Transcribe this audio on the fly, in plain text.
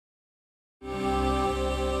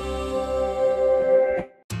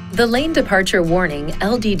The Lane Departure Warning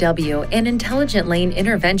 (LDW) and Intelligent Lane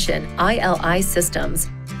Intervention (ILI) systems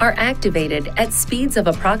are activated at speeds of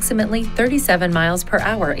approximately 37 miles per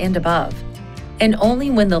hour and above, and only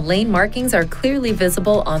when the lane markings are clearly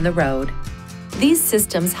visible on the road. These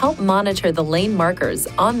systems help monitor the lane markers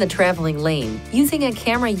on the traveling lane using a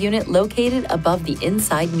camera unit located above the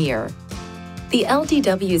inside mirror. The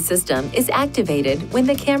LDW system is activated when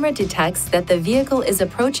the camera detects that the vehicle is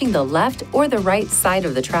approaching the left or the right side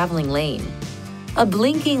of the traveling lane. A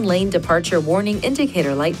blinking lane departure warning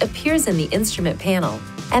indicator light appears in the instrument panel,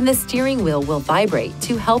 and the steering wheel will vibrate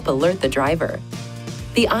to help alert the driver.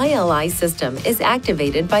 The ILI system is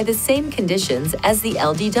activated by the same conditions as the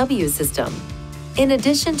LDW system. In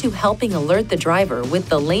addition to helping alert the driver with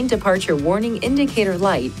the lane departure warning indicator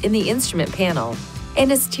light in the instrument panel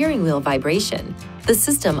and a steering wheel vibration, the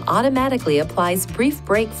system automatically applies brief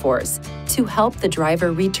brake force to help the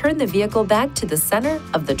driver return the vehicle back to the center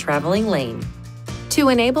of the traveling lane. To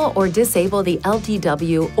enable or disable the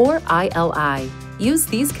LDW or ILI, use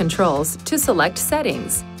these controls to select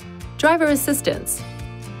Settings, Driver Assistance,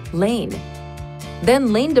 Lane,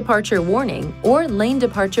 then Lane Departure Warning or Lane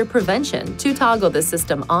Departure Prevention to toggle the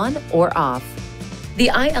system on or off. The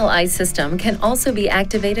ILI system can also be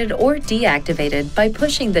activated or deactivated by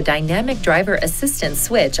pushing the Dynamic Driver Assistance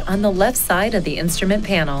switch on the left side of the instrument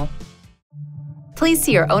panel. Please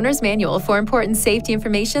see your owner's manual for important safety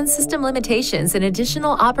information, system limitations, and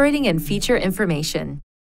additional operating and feature information.